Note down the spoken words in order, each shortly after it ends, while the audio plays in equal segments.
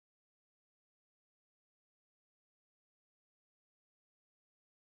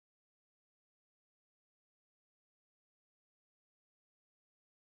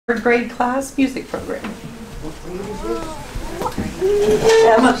third grade class music program.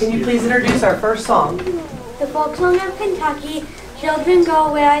 Emma, can you please introduce our first song? The folk song of Kentucky, Children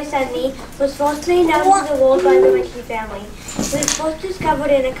Go Where I Send Thee, was first made known to the world by the Ritchie family. It was first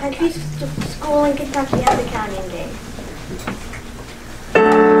discovered in a country school in Kentucky as a counting game.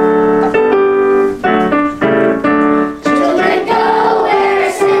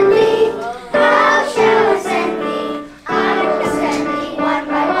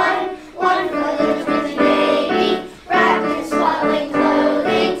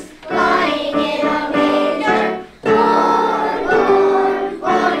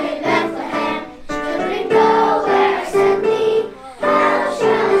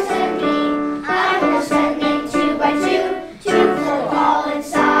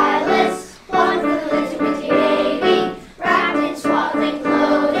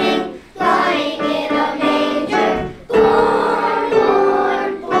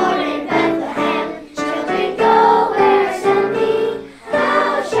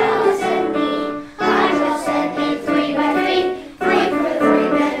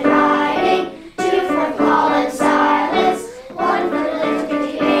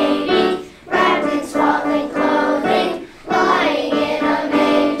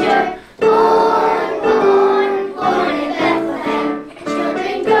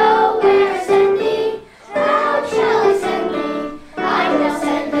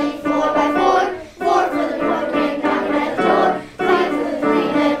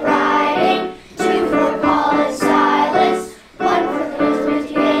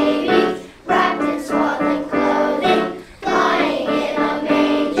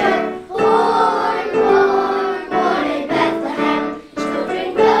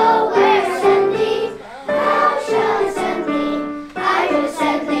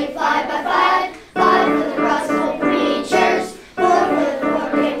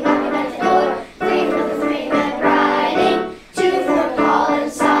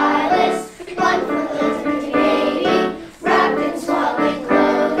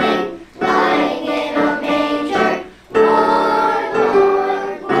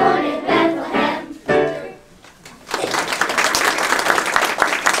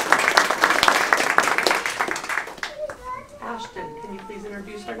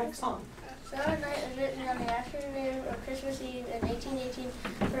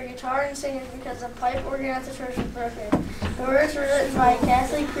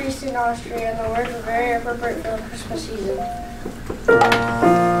 And the words were very appropriate for the Christmas season.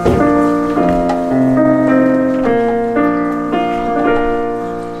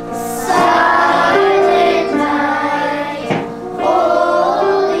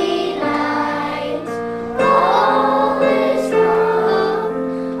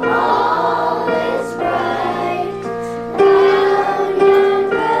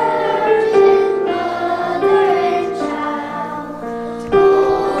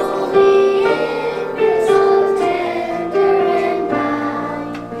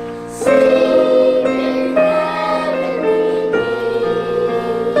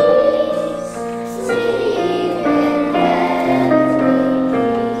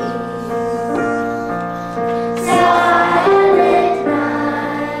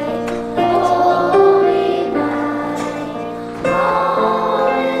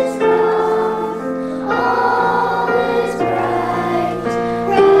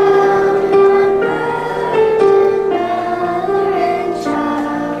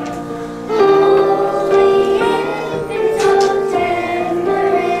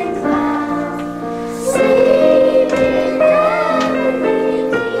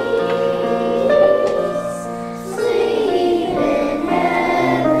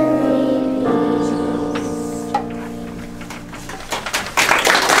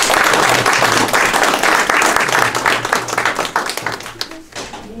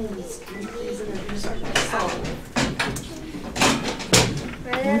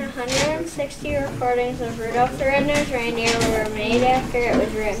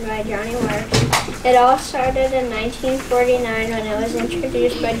 It all started in 1949 when it was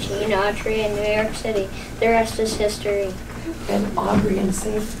introduced by Gene Autry in New York City. The rest is history. And Aubrey and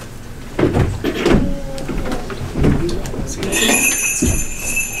Safe.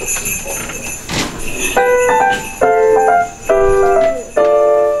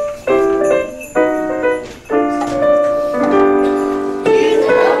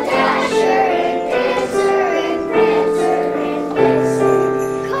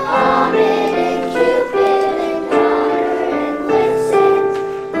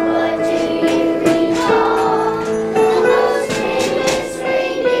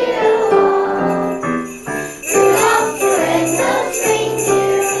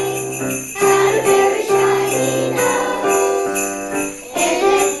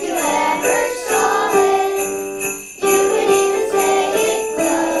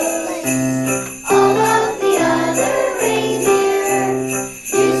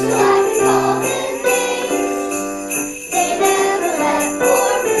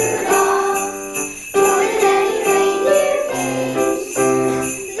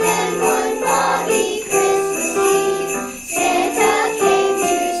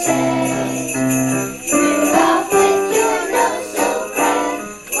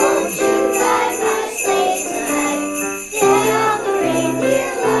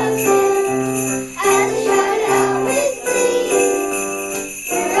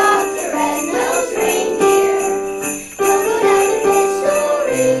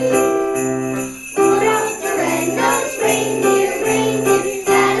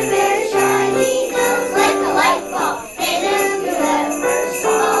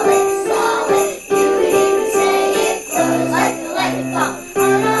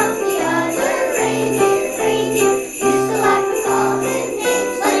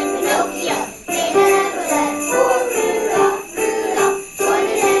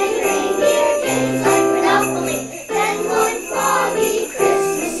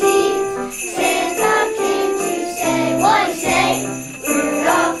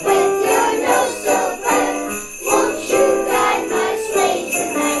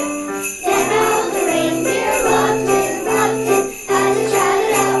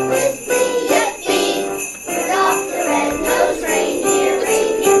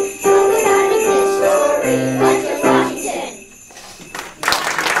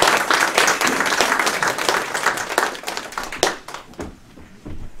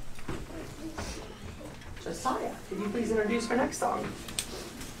 Josiah, could you please introduce our next song?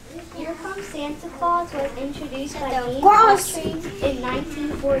 Here Comes Santa Claus was introduced by Dean Crabtree in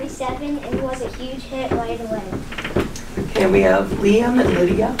 1947 and was a huge hit right away. Okay, we have Liam and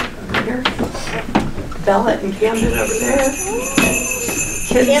Lydia over here. Bella and Camden over there.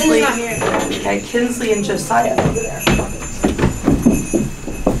 Kinsley. not here. Okay, Kinsley and Josiah over there.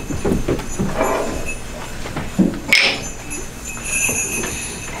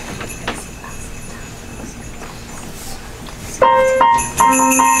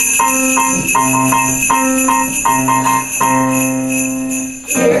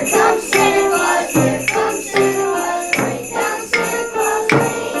 Here comes Santa Claus, here comes Santa Claus, right down Santa Claus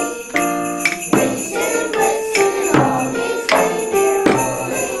Lane. Blitzing and blitzing and all his reindeer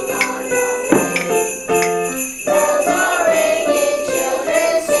rolling on the way. Bells are ringing,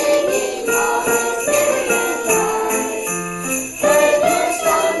 children singing, all is merry and bright. Hang your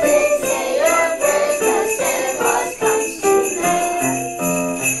stones and say your prayers, 'cause Santa Claus comes tonight.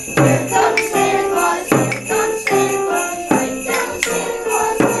 Here comes Santa Claus, here comes Santa Claus, right down Santa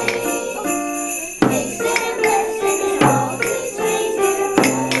Claus Lane. Mixing and blessing and all his reindeer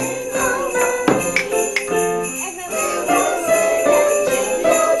rolling on the way. Listen and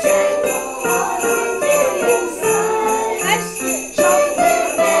jingle jangle all on Marion side. Show their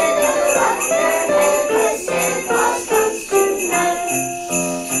men and rock their head, 'cause Santa Claus comes tonight.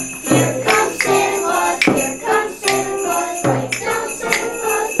 Here comes Santa Claus, here comes Santa Claus, right down Santa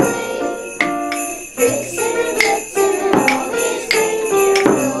Claus Lane. Blitzing and blitzing and all his reindeer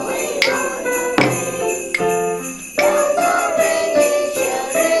rolling on the way. Bells are ringing,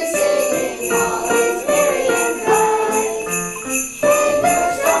 children singing, all is merry and bright. Hang your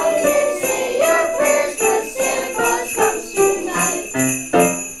stones and say your prayers, 'cause Santa Claus comes tonight.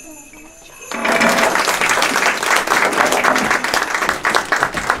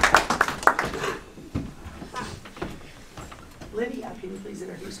 Lydia, can you please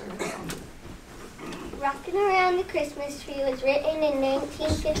introduce our next song? Rockin' Around the Christmas Tree was written in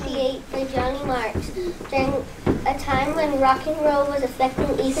 1958 by Johnny Marks during a time when rock and roll was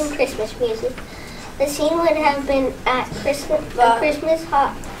affecting even Christmas music. The scene would have been at a Christmas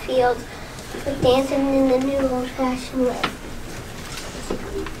hot field with dancing in the new old-fashioned way.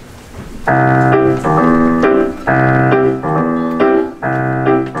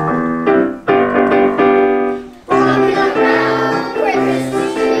 Rocking around the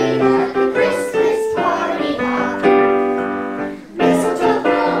Christmas tree, the Christmas party hop. Mistletoe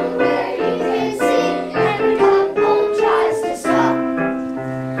blown where you can see every couple tries to stop.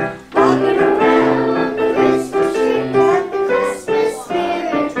 Rocking around the Christmas tree, let the Christmas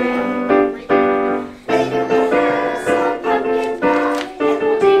spirit ring. Later we'll have some pumpkin pie and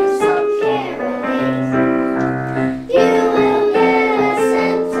we'll do some caroling. You will get a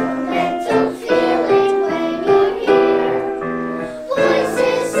sentimental feeling when you're here.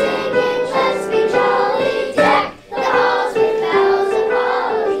 Voices singing, let's be jolly, deck the halls with boughs of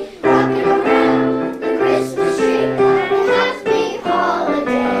holly. Rocking around the Christmas tree, and a happy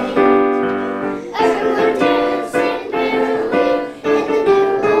holiday. Everyone dancing merrily in the new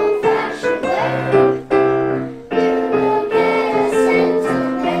old-fashioned way. You will get a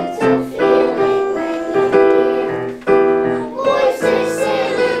sentimental feeling when you're here. Voices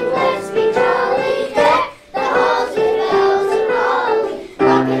singing, let's be jolly, deck the halls with bells and holly.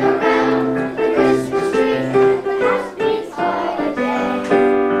 Rocking around the Christmas tree, and a happy holiday.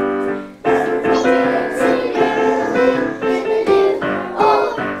 Dancing merrily in the new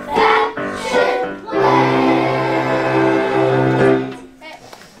old-fashioned way.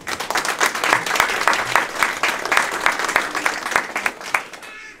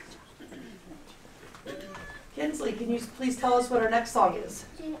 Kinsley, can you please tell us what our next song is?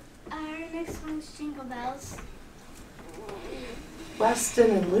 Our next one's Jingle Bells.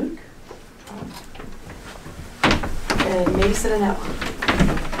 Weston and Luke. And Mason and Ella.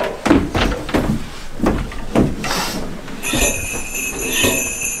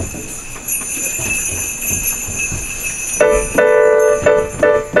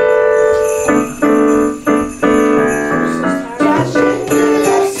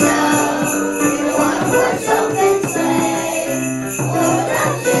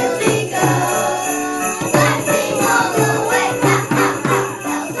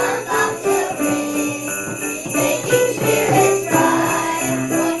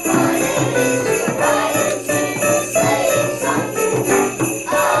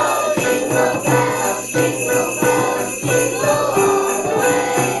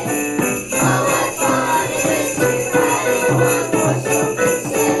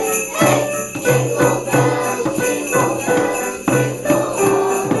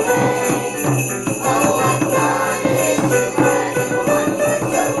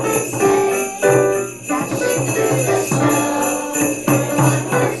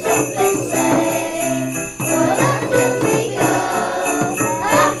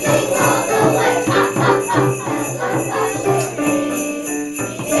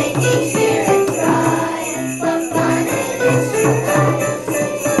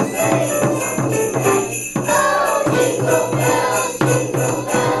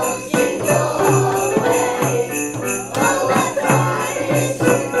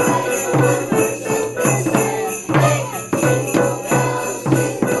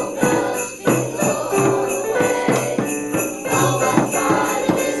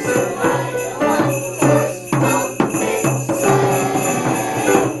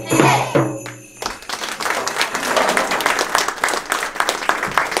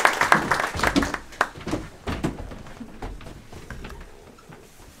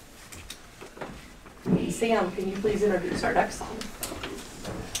 Sam, can you please introduce our next song?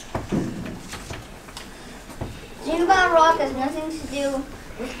 Jingle Bell Rock has nothing to do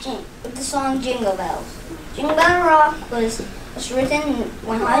with the song Jingle Bells. Jingle Bell Rock was written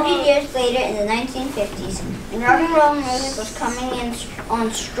 100 years later in the 1950s, and rock and roll music was coming in on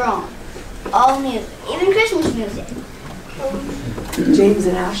strong. All music, even Christmas music. James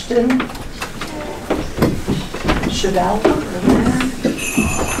and Ashton, Chevelle,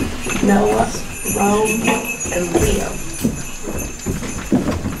 Noah, Rome, and Leo.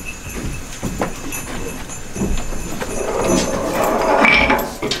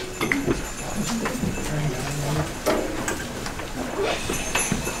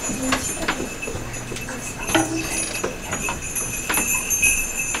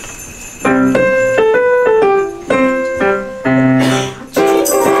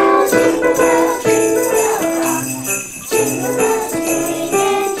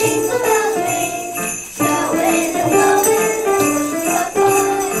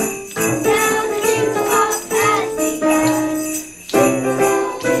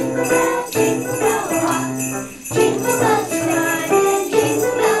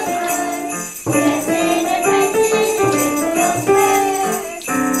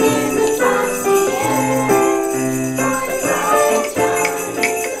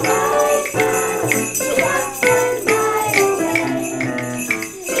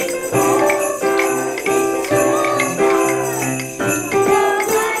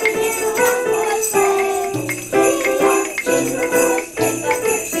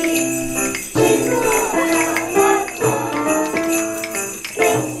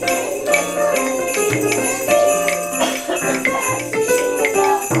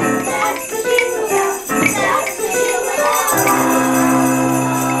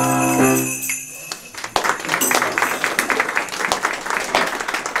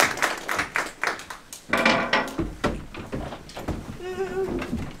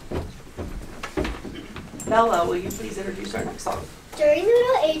 Bella, will you please introduce our next song? During the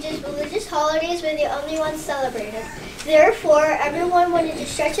Middle Ages, religious holidays were the only ones celebrated. Therefore, everyone wanted to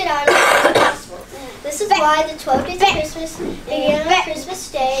stretch it out as much as possible. This is why the 12 days of Christmas began on Christmas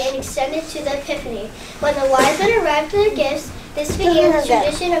Day and extended to the Epiphany. When the wise men arrived with their gifts, this began the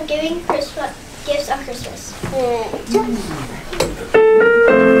tradition of giving gifts on Christmas.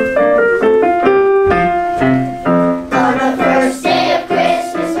 On the first day of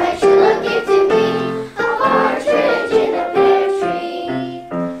Christmas, my true love gave to me a partridge in a pear tree.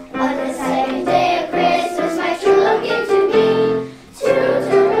 On the second day of Christmas, my true love gave to me 2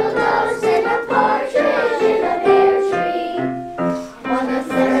 turtle doves and a partridge in a pear tree. On the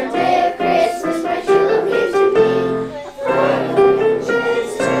third day of Christmas, my true love gave to me a partridge, 2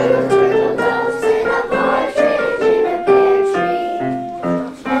 turtle doves and a partridge in a pear tree.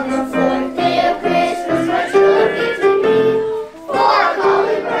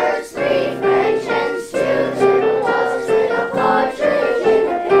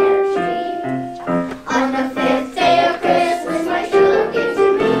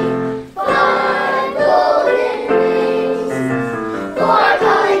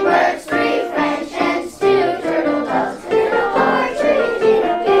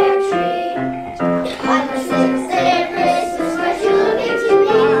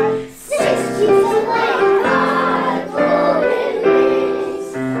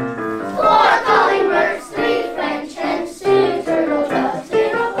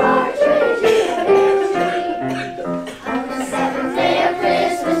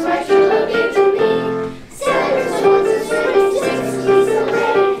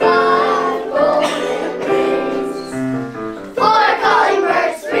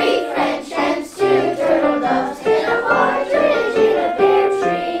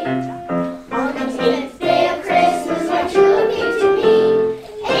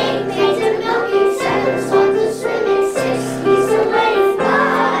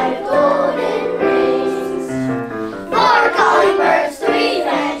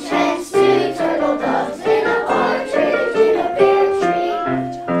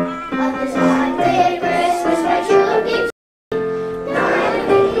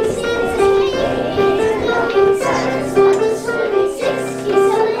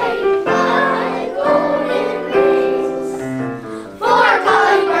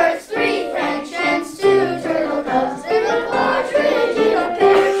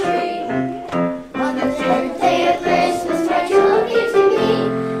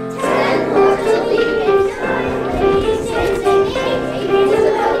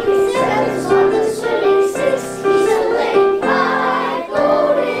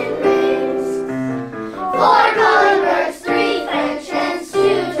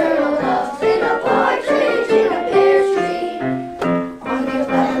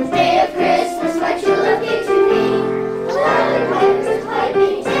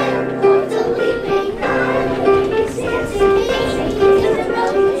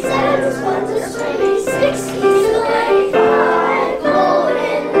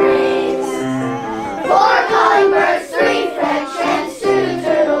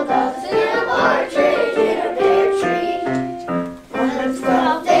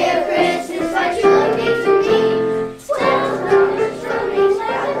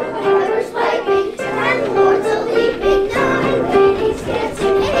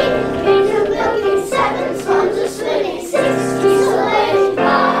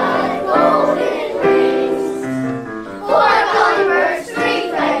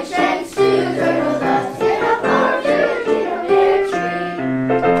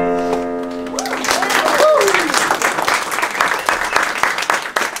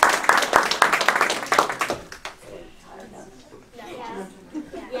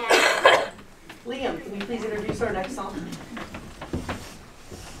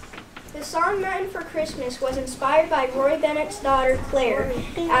 for Christmas was inspired by Roy Bennett's daughter, Claire,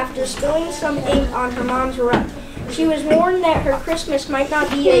 after spilling some ink on her mom's rug. She was warned that her Christmas might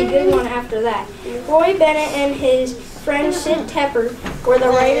not be a good one after that. Roy Bennett and his friend Sid Tepper were the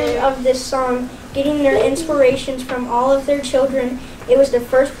writers of this song, getting their inspirations from all of their children. It was the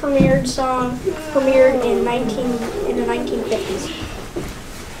first premiered in the 1950s.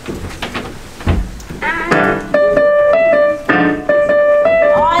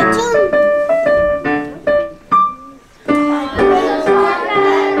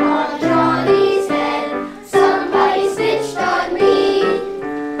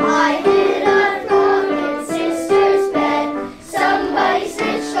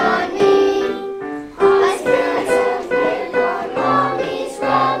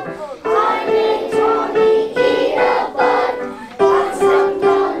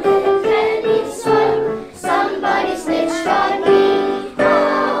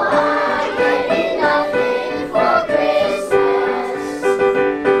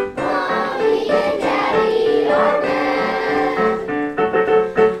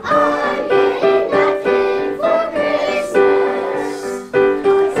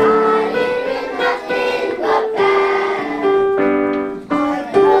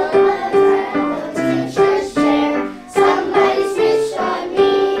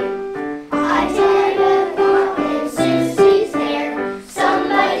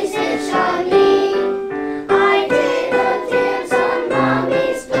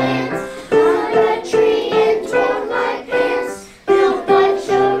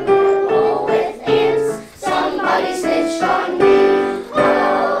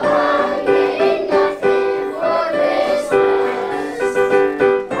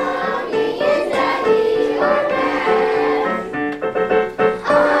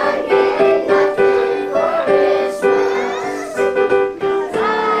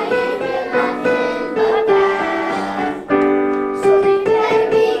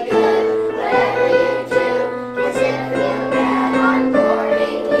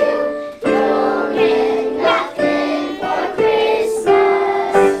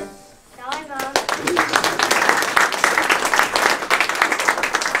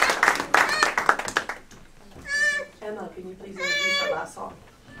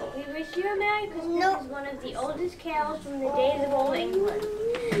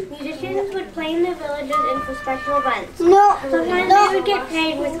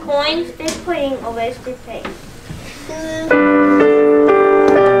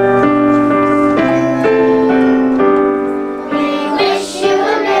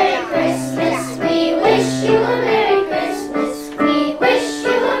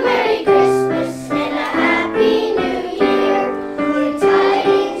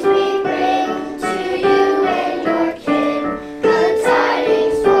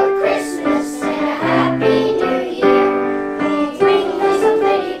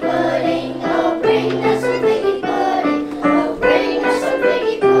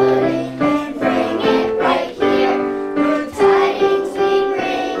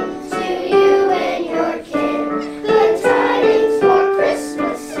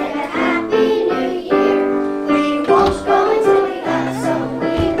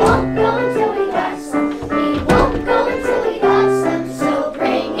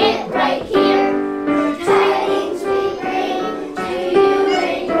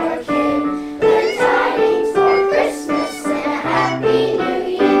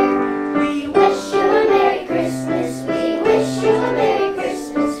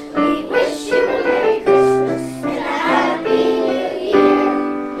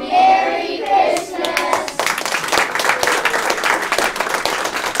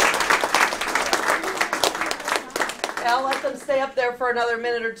 Another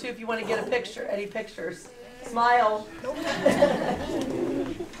minute or two if you want to get a picture, any pictures. Smile. Good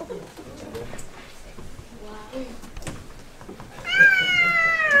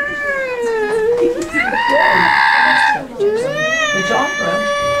job, bro.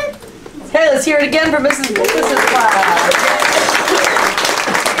 Okay, let's hear it again for Mrs. Bindas' class.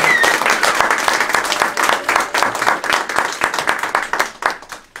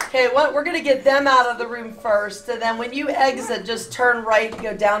 Okay, we're going to get them out of the room first, and then when you exit, just turn right and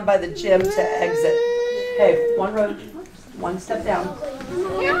go down by the gym to exit. Okay, one row, one step down.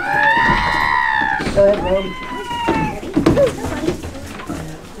 Go ahead, row.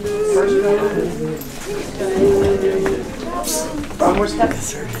 First row. One more step. Yes,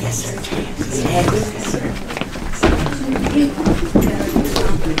 sir. Yes, sir.